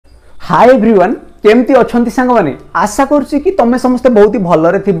Hi everyone केमती अछंती सांग माने आशा करूची कि तमे समस्त बहुत ही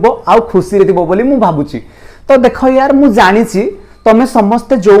भलरे थिबो आ खुशी रे थिबो बोली मु भाबुची। तो देखो यार मु जानिची तमे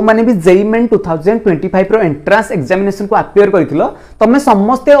समस्त जो माने भी जेईई मेन 2025 रो एंट्रेंस एग्जामिनेशन को अपियर करिथिलो तमे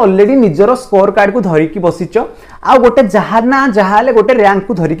समस्त ऑलरेडी निजरो स्कोर कार्ड को धरि की बसिचो आ गोटे जहा ना जहाले गोटे रैंक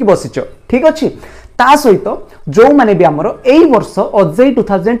को धरि की बसिचो ठीक अछि। ता सहित जो माने भी हमरो एई वर्ष ओजेई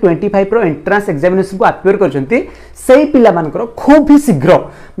 2025 रो एंट्रेंस एग्जामिनेशन को अपियर करचंती सेई पिला मानकर खूब ही शीघ्र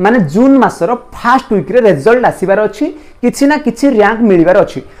माने जून मासर फर्स्ट वीक रे रिजल्ट आसीबार अछि किछि ना किछि रैंक मिलिबार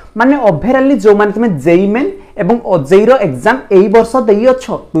अछि। माने ओवरऑली जो माने तुमे जेईई मेन एवं ओजेई रो एग्जाम एई वर्ष देई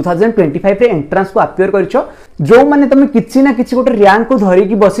अछो 2025 रे एंट्रेंस को अपियर करछो जो माने तुमे किछि ना किछि गोटे रैंक को धरि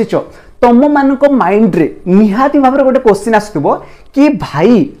की बसिचो तम मानक माइंड रे निहाती भाबरे गोटे क्वेश्चन आसुतबो कि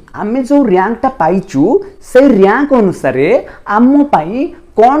भाई आमे जो रैंक ता पाइचु से रैंक अनुसार आम पाई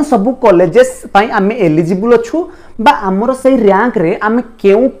कौन सबु कॉलेजेस पाई आमे एलिजिबल अछु बा हमरो से रैंक रे आमे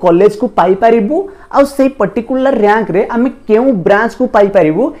केउ कॉलेज को पाई परिबु आ से पर्टिकुलर रैंक रे आमे केउ ब्रांच को पाई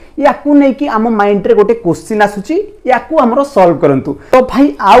परिबु याकू नै कि आम माइंड रे गोटे क्वेश्चन आसुची याकू हमरो सॉल्व करंतु। तो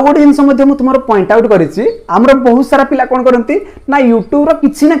भाई आ गोटे जिंस मध्ये मु तुमरो पॉइंट आउट करिछि हमरो बहुत सारा पिला कोन करंती ना YouTube रो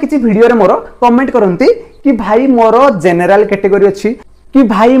किछि ना किछि वीडियो रे मोरो कमेंट करंती कि भाई मोरो जनरल कैटेगरी अछि कि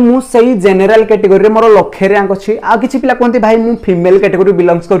भाई मु सही जनरल कैटेगरी रे मोर लक्ष्य रैंक अछि आ किछि पिला कोनती भाई मु फीमेल कैटेगरी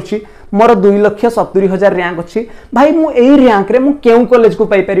बिलोंग्स करछि मोर 2,70,000 रैंक अछि भाई मु एई रैंक रे मु केउ कॉलेज को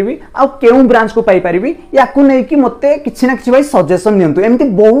पाई परिबी आ केउ ब्रांच को पाई परिबी याकू नै कि मते किछि ना किछि भाई सजेशन नियंतु। एमती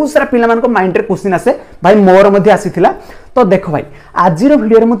बहुत सारा पिला मानको माइंड रे क्वेश्चन आसे भाई मोर मध्ये आसीथिला। तो देखो भाई आज रो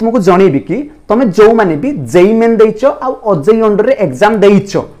वीडियो रे मु तुमको जणेबी कि तमे जो माने भी जेईई मेन देइचो आ ओजेई अंडर रे एग्जाम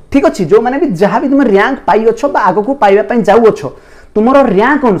देइचो ठीक अछि जो माने भी जहां भी तुम रैंक पाई अछो बा आगो को पाइबा पई जाउ अछो तुमरो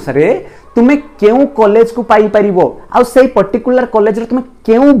रैंक अनुसार तुमे केउ कॉलेज को पाई परिबो आ सेई पर्टिकुलर कॉलेज रे तुमे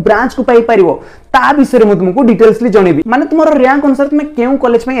केउ ब्रांच को पाई परिबो ता विषय रे मु तुमको डिटेल्सली जणेबी। माने तुमरो रैंक अनुसार तुमे केउ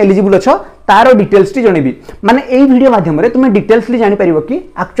कॉलेज पई एलिजिबल अछो तारो डिटेल्सटी जणेबी। माने एई वीडियो माध्यम रे तुमे डिटेल्सली जानि परिबो कि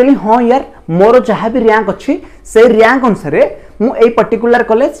एक्चुअली हां यार मोर जहा भी रैंक अछि से रैंक अनुसार मु एई पर्टिकुलर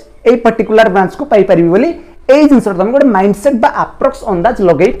कॉलेज एई पर्टिकुलर ब्रांच को पाई परिबी बोली एई जिंस तुम गोटे माइंडसेट बा अप्रोक्स अंदाज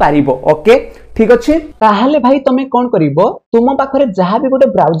लगेई पारिबो। ओके ठीक अछि ताहाले भाई तमे कोन करिवो तुम पाखरे जहा भी गोटे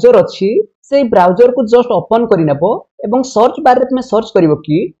ब्राउजर अछि से ब्राउजर को जस्ट ओपन करि नेबो एवं सर्च बार रे तुमे सर्च करिवो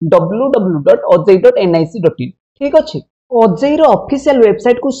कि www.ojee.nic.in ठीक अछि। ओजेई रो ऑफिशियल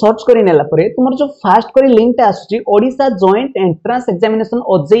वेबसाइट को सर्च करि नेला परे तुमर जो फास्ट करी लिंक ता आसुची Odisha joint entrance examination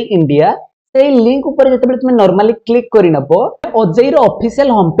OJEE India से लिंक ऊपर जेतेबे तुमे नॉर्मली क्लिक करि नेबो ओजेई रो ऑफिशियल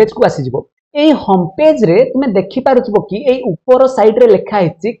होम पेज को आसी जिवो। ए होम पेज रे तुमे देखि पारुथबो कि ए ऊपर साइड रे लिखा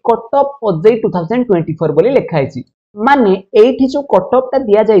हैछि कट ऑफ ओजेई 2024 बोली लिखा हैछि माने एठी जो कट ऑफ ता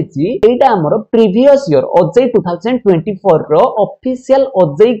दिया जायछि एटा हमर प्रीवियस ईयर ओजेई 2024 रो ऑफिशियल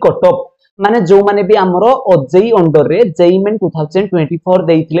ओजेई कट ऑफ माने जो माने भी हमर ओजेई अंडर रे जेईई मेन 2024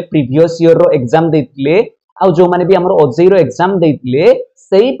 देइथिले प्रीवियस ईयर रो एग्जाम देइथिले आ जो माने भी हमर ओजेई रो एग्जाम देइथिले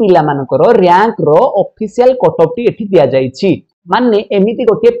सेही पिला मानकर रैंक रो ऑफिशियल कट ऑफ टी एठी दिया जायछि माने एमिति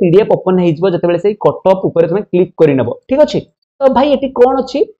गोटे पीडीएफ ओपन हे जिवो जतेबेले सेही कट ऑफ ऊपर तुमे क्लिक करि नेबो ठीक अछि। तो भाई एटी कोन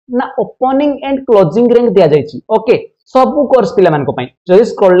अछि ना ओपनिंग एंड क्लोजिंग रैंक दिया जायछि। ओके सब कोर्स पिला मानको पई जदि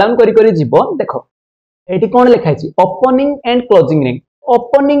स्क्रॉल डाउन करि करि जिवो देखो एटी कोन लिखा अछि opening and closing rank.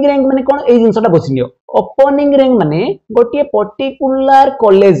 Opening rank माने कोन एई जिंसटा बुझिनियो ओपनिंग रैंक माने गोटे पर्टिकुलर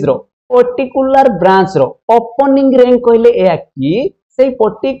कॉलेज रो पर्टिकुलर ब्रांच रो ओपनिंग रैंक कहले एया कि से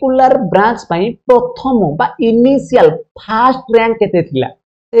पर्टिकुलर ब्रांच पई प्रथम बा इनिशियल फर्स्ट रैंक केते थिला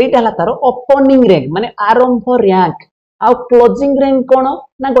सेटा हला तारो ओपनिंग रैंक माने आरंभ रैंक आ क्लोजिंग रैंक कोन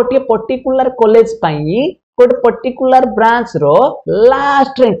ना गोटे पर्टिकुलर कॉलेज पई गोटे पर्टिकुलर ब्रांच रो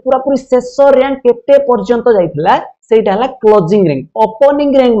लास्ट रैंक पूरा पूरी शेष रैंक केते पर्यंत जाइथिला सेटा हला क्लोजिंग रैंक।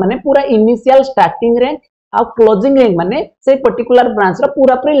 ओपनिंग रैंक माने पूरा इनिशियल स्टार्टिंग रैंक आ क्लोजिंग रैंक माने से पर्टिकुलर ब्रांच रो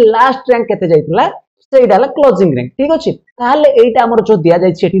पूरा पूरी लास्ट रैंक केते जाइथिला सेटा हला क्लोजिंग रैंक ठीक अछि। ताहाले एटा हमर जो दिया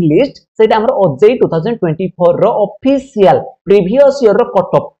जाय छी लिस्ट सेटा हमर ओजेई 2024 रो ऑफिशियल प्रीवियस ईयर रो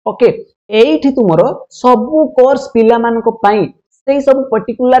कट ऑफ। ओके एठी तुमरो सब कोर्स पिला मानको पई सेही सब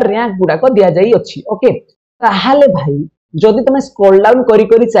पर्टिकुलर रैंक गुडा को दिया जाई अछि। ओके ताहाले भाई जदि तुमे स्क्रॉल डाउन करी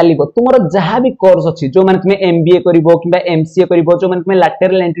करी चलीबो तुमरो जहा भी कोर्स अछि जो माने तुमे एमबीए करिवो किबा एमसीए करिवो जो माने तुमे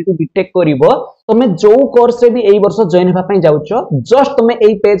लैटरल एंट्री टू बीटेक करिवो तुमे जो कोर्स रे भी एई वर्ष जॉइन हेबा पई जाउछो जस्ट तुमे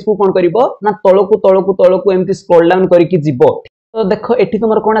एई पेज को कोन करिवो ना तळकु एमती स्क्रॉल डाउन करी कि जिवो तो देखो एठी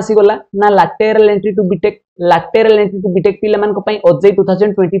तुमर कोन आसी गला ना लैटरल एंट्री टू बीटेक पिला मान को पई ओजेई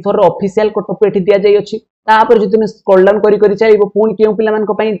 2024 रो ऑफिशियल कटअप एठी दिया जाई अछि तापर जे तुम स्क्रॉल डाउन करी चलिबो पुणी केउ पिला मान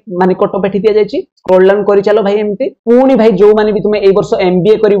को पई माने कटअप एठी दिया जाई छि स्क्रॉल डाउन करी चलो भाई एमती पुणी भाई जो माने भी तुम ए वर्ष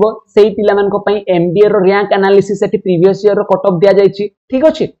एमबीए करिवो सेही पिला मान को पई एमबीए रो रैंक एनालिसिस एठी प्रीवियस ईयर रो कटअप दिया जाई छि ठीक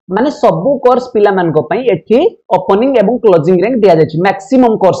अछि माने सबु कोर्स पिला मान को पई एठी ओपनिंग एवं क्लोजिंग रैंक दिया जाई छि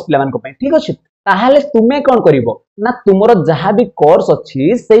मैक्सिमम कोर्स पिला मान को पई ठीक अछि ताहले तुमे कोन करिवो ना तुमरो जहा भी कोर्स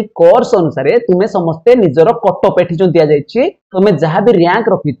अछि सेही कोर्स अनुसार तुमे समस्ते निजरो कटअप एठी जो दिया जाई छि तुमे जहा भी रैंक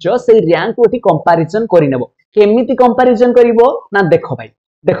रखिछो सेही रैंक को एठी कंपैरिजन करि नेबो केमिति कंपैरिजन करिवो ना देखो भाई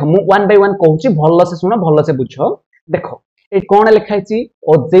देखो मु वन बाय वन कहूची भलो से सुनो भलो से बुझो देखो ए कोन लिखाइ छि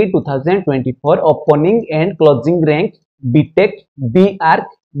OJEE 2024 opening and closing rank BTech B arc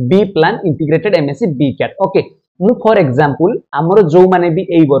B plan integrated MSc B cat okay मु फॉर एग्जांपल हमरो जो माने भी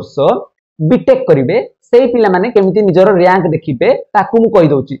एई वर्ष बीटेक करिवे सेही पिला माने केमिति निजर रैंक देखिबे ताकू मु कहि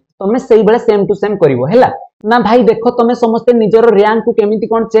दोची तमे सेही बेले सेम टू सेम करिवो हैला ना भाई देखो तमे समस्त निजर रैंक को केमिति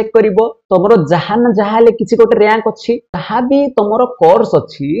कोन चेक करिवो तमरो जहा न जहा ले किछि गोटे रैंक अछि ताहा भी तमरो कोर्स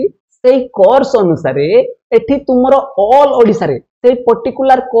अछि सेही कोर्स अनुसार एठी तुमरो ऑल ओडिसा रे सेही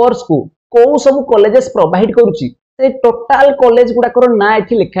पर्टिकुलर कोर्स को को सब कॉलेजेस प्रोवाइड करूची से टोटल कॉलेज गुडा कर ना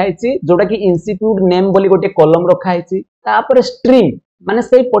एठी लिखा हैछि जोडा कि इंस्टीट्यूट नेम बोली गोटे कॉलम रखा हैछि तापर स्ट्रीम माने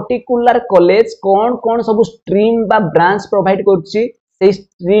से पर्टिकुलर कॉलेज कौन कौन सब स्ट्रीम बा ब्रांच प्रोवाइड करछि से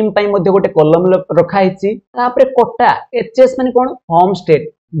स्ट्रीम पई मध्ये गोटे कॉलम रखा हैछि तापर कोटा एचएस माने कोन होम स्टेट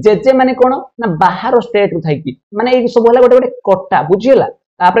जेजे माने कोन ना बाहर स्टेट रु थाइकी माने ए सब होला गोटे गोटे कोटा बुझियला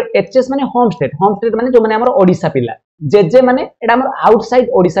तापर एचएस माने होम स्टेट माने जो माने हमर ओडिसा पिला जेजे माने एडा हमर आउटसाइड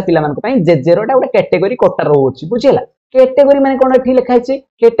ओडिसा पिला मान को पई जेजे रो एडा गोटे कैटेगरी कोटा रहउछि बुझियला कैटेगरी माने कोन एठी लिखा हैछि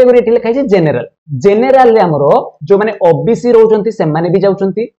कैटेगरी एठी लिखा हैछि जनरल रे हमरो जो माने ओबीसी रहउचंती से माने भी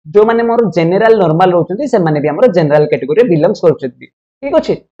जाउचंती जो माने मोर जनरल नॉर्मल रहउचंती से माने भी हमरो जनरल कैटेगरी बिलोंग्स करउचंती ठीक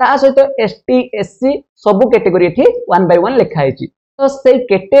अछि ता सहित एसटी एससी सब कैटेगरी एठी वन बाय वन लिखा हैछि तो से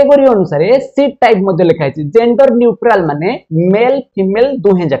कैटेगरी अनुसार सीट टाइप मध्ये लिखा हैछि जेंडर न्यूट्रल माने मेल फीमेल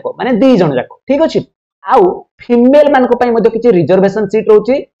दुहे जाको माने दी जण जाको ठीक अछि आउ फीमेल मान को पई मध्ये किछि रिजर्वेशन सीट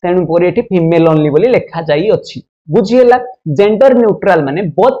रहउछि तेनु पोरे एठी फीमेल ओनली बोली लिखा जाई अछि बुझियला जेंडर न्यूट्रल माने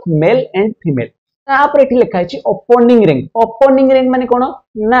बोथ मेल एंड फीमेल तापर एठी लिखा हैछि ओपनिंग रैंक माने कोन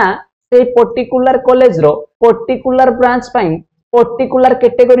ना से पर्टिकुलर कॉलेज रो पर्टिकुलर ब्रांच पई पर्टिकुलर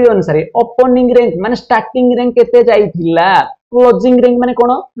कैटेगरी अनुसार ओपनिंग रैंक माने स्टार्टिंग रैंक केते जाईथिला क्लोजिंग रैंक माने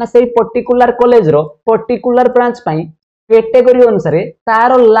कोन ना से पर्टिकुलर कॉलेज रो पर्टिकुलर ब्रांच पई कैटेगरी अनुसार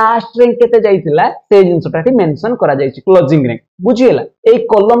तार लास्ट रैंक केते जाईथिला से जिंसटाठी मेंशन करा जाईछि क्लोजिंग रैंक बुझियला ए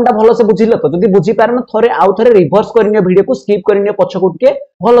कॉलम टा भलो से बुझिलो तो जदी बुझी पारन थरे आउ थरे रिवर्स करिनियो वीडियो को स्किप करिनियो पछको के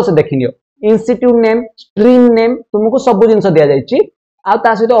भलो से देखिनियो इंस्टीट्यूट नेम स्ट्रीम नेम तुमको सब जिंस दिया जाईछि आ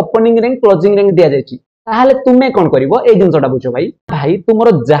ता सहित ओपनिंग रैंक क्लोजिंग रैंक दिया जाईछि ताहाले तुमे कोन करिवो ए जिंसटा बुझो भाई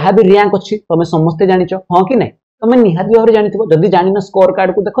तुमरो जहा भी रैंक अछि तमे समस्त जानिचो हां कि नै तमे निहाती भाबरे जानिथिबो जदी जानिनो स्कोर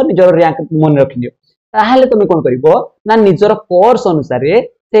कार्ड को देखो निजर रैंक मन रखिदियो ताहाले तुमे कोन करिवो ना निजर कोर्स अनुसार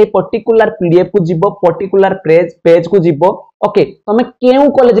से पर्टिकुलर पीडीएफ को जीवो पर्टिकुलर पेज को जीवो ओके तमे केउ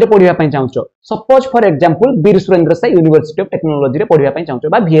कॉलेज रे पढिबा पई चाहउचो suppose for example Veer Surendra Sai university of technology रे पढिबा पई चाहउचो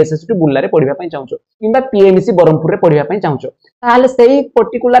बा VSSUT बुल्ला रे पढिबा पई चाहउचो किबा पीएमसी बरहमपुर रे पढिबा पई चाहउचो ताहाले सेही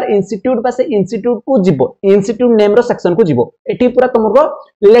पर्टिकुलर इंस्टीट्यूट बा से इंस्टीट्यूट को जीवो इंस्टीट्यूट नेम रो सेक्शन को जीवो एठी पूरा तुमरो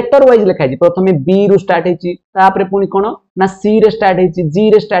लेटर वाइज लिखा है प्रथमे बी रु स्टार्ट हेची तापरे पुनी कोन ना सी रे स्टार्ट हेची जी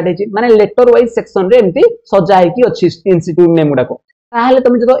रे स्टार्ट हेची माने लेटर वाइज सेक्शन रे एम्ति सजा है कि अछि इंस्टीट्यूट नेम गुडा को ताहले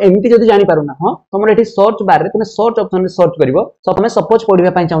तुम जदो एमती जदि जानि पारु ना हां तुमर एठी सर्च बार रे तुम सर्च ऑप्शन रे सर्च करिवो सो तुम सपोज पढिबा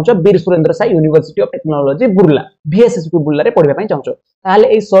पई चाहउचो वीर Surendra Sai university of technology Burla VSSUT Burla रे पढिबा पई चाहउचो ताहले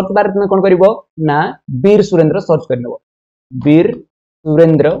एई सर्च बार रे तुम कोन करिवो ना वीर सुरेंद्र सर्च करनेबो वीर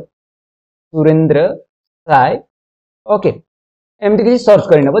सुरेंद्र साई ओके एमती किसी सर्च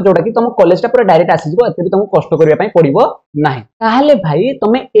करनेबो जोटा कि तुम कॉलेज टा पूरा डायरेक्ट आसी जिवो एते भी तुमको कष्ट करिया पई पडिबो नाही ताहले भाई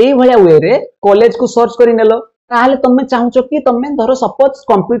तुम एई भलिया वे रे कॉलेज को सर्च करि नेलो ताहले तुम चाहउचो कि तुम धरो suppose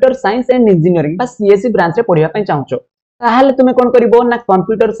computer science and engineering बा सीएससी ब्रांच रे पढिबा पई चाहउचो ताहले तुम कोन करिवो ना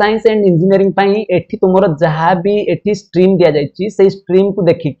कंप्यूटर साइंस एंड इंजीनियरिंग पई एठी तुमरो जहा भी एठी स्ट्रीम दिया जाईची सेही स्ट्रीम को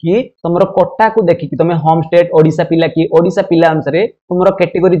देखिकी तुमरो कोटा को देखिकी तुम होम स्टेट ओडिसा पिला अनुसार तुमरो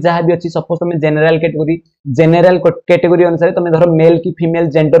कैटेगरी जहा भी अछि सपोज तुम जनरल कैटेगरी अनुसार तुम धरो मेल की फीमेल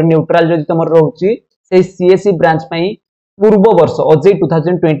जेंडर न्यूट्रल जदि तुमरो रहउची सेही सीएससी ब्रांच पई पूर्व वर्ष ओजेई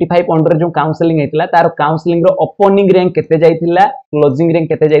 2025 अंडर जो काउंसलिंग हेतिला तार काउंसलिंग रो ओपनिंग रैंक केते जाईतिला क्लोजिंग रैंक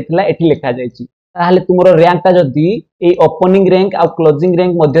केते जाईतिला एठी लिखा जाईची ताहले तुमरो रैंक ता जदी ए ओपनिंग रैंक आ क्लोजिंग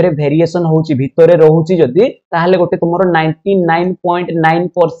रैंक मध्ये रे वेरिएशन होउची भितरे रहउची जदी ताहले गोटे तुमरो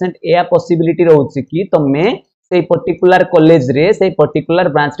 99.9% एया पॉसिबिलिटी रहउची कि तमे से पर्टिकुलर कॉलेज रे से पर्टिकुलर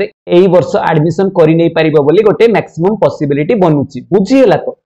ब्रांच रे एई वर्ष एडमिशन करि नै परिबो बोली गोटे मैक्सिमम पॉसिबिलिटी बनउची बुझियला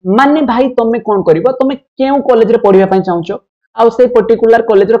तो माने भाई तमे कोन करिवो तमे केउ कॉलेज रे पढिबा पई चाहूचो आ से पर्टिकुलर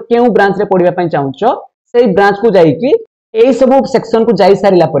कॉलेज रो केउ ब्रांच रे पढिबा पई चाहूचो से ब्रांच को जाई कि एई सब सेक्शन को जाई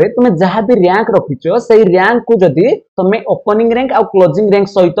सारिला परे तुमे जहां भी रैंक रखिचो सेई रैंक को जदी तुमे ओपनिंग रैंक आ क्लोजिंग रैंक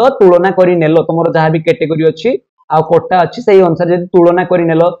सहित तुलना करि नेलो तुमरो जहां भी कैटेगरी अछि आ कोटा अछि सेई अनुसार जदी तुलना करि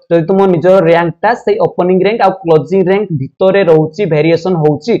नेलो जदी तुम निजर रैंक ता सेई ओपनिंग रैंक आ क्लोजिंग रैंक भितरे रहउची वेरिएशन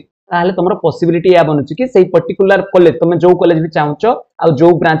होउची ताले तुमरो पॉसिबिलिटी या बनउची कि सेई पर्टिकुलर कॉलेज तुमे जो कॉलेज भी चाहूचो आ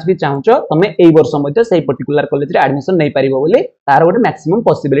जो ब्रांच भी चाहूचो तुमे एई वर्ष मध्ये सेई पर्टिकुलर कॉलेज रे एडमिशन नै परिबो बोली तार गोटे मैक्सिमम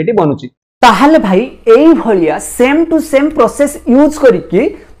पॉसिबिलिटी बनउची ताहले भाई एई भलिया same to same process use करिकि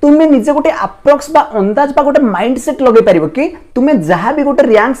तुमे निजे गोटे अप्रॉक्स बा अंदाज बा गोटे माइंडसेट लगे परिबो कि तुमे जहां भी गोटे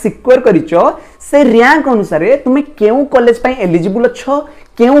रैंक सिक्योर करिचो से रैंक अनुसार तुमे केउ कॉलेज पई एलिजिबल अछो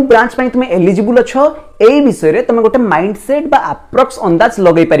केउ ब्रांच पई तुमे एलिजिबल अछो एई विषय रे तुमे गोटे माइंडसेट बा अप्रॉक्स अंदाज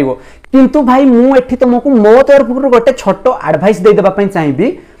लगे परिबो किंतु भाई मु एठी तुमको मो तरफ गोटे छोटो एडवाइस दे देबा पई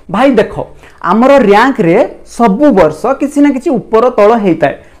चाहिबी भाई देखो हमरो रैंक रे सब वर्ष किछि ना किछि ऊपर तळ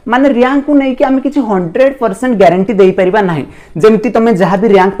हेइताय माने रैंक को नहीं कि आमे किछि 100% गारंटी देई परिबा नाही जेमति तमे जहां भी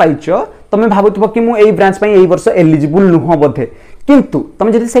रैंक पाइचो तमे भाबुतबो कि मु एई ब्रांच पई एई वर्ष एलिजिबल नुह बोधे किंतु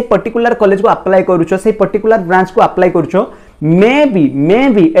तमे जदि से पर्टिकुलर कॉलेज को अप्लाई करूचो से पर्टिकुलर ब्रांच को अप्लाई करूचो may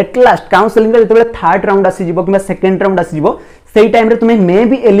be at last counselling रे जतबे थर्ड राउंड आसी जिवो कि सेकंड राउंड आसी जिवो सेई टाइम रे तुमे मे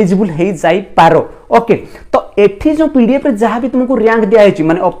बी एलिजिबल हेई जाई पारो ओके तो एठी जो पीडीएफ रे जहां भी तुमको रैंक दिया हेची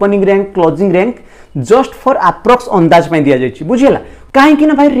माने opening rank closing rank just for approx अंदाज पई दिया जायछि बुझियला काहे कि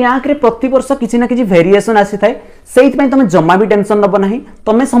ना भाई रैंक रे प्रति वर्ष किछि ना किछि वेरिएशन आसी थाए सेइत पई तमे जम्मा भी टेंशन नबो नाही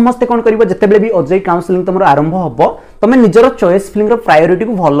तमे समस्त कोन करिवो जतेबेले भी ओजेई काउंसलिंग तमरो आरंभ हबो तमे निजरो चॉइस फिलिंग रो प्रायोरिटी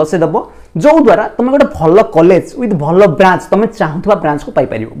को भलो से दबो जो द्वारा तमे गोटे भलो कॉलेज विथ भलो ब्रांच तमे चाहुथबा ब्रांच को पाई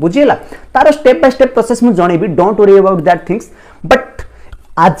परिवो बुझियला तारो स्टेप बाय स्टेप प्रोसेस मु जणेबी don't worry about that things but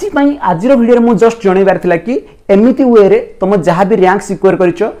आज रो वीडियो रे मु जस्ट जणेबार थिला कि एमिति वे रे तुम जहां भी रैंक सिक्योर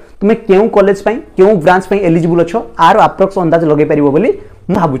करिचो तुमे केउ कॉलेज पई केउ ब्रांच पई एलिजिबल अछो आर अप्रॉक्स अंदाज लगे परिबो बोली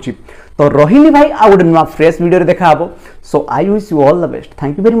मु भाबुची तो रहिली भाई आ गुड नुवा फ्रेश वीडियो रे देखा हबो सो I wish you all the best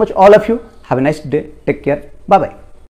thank you very much all of you have a nice day take care bye bye.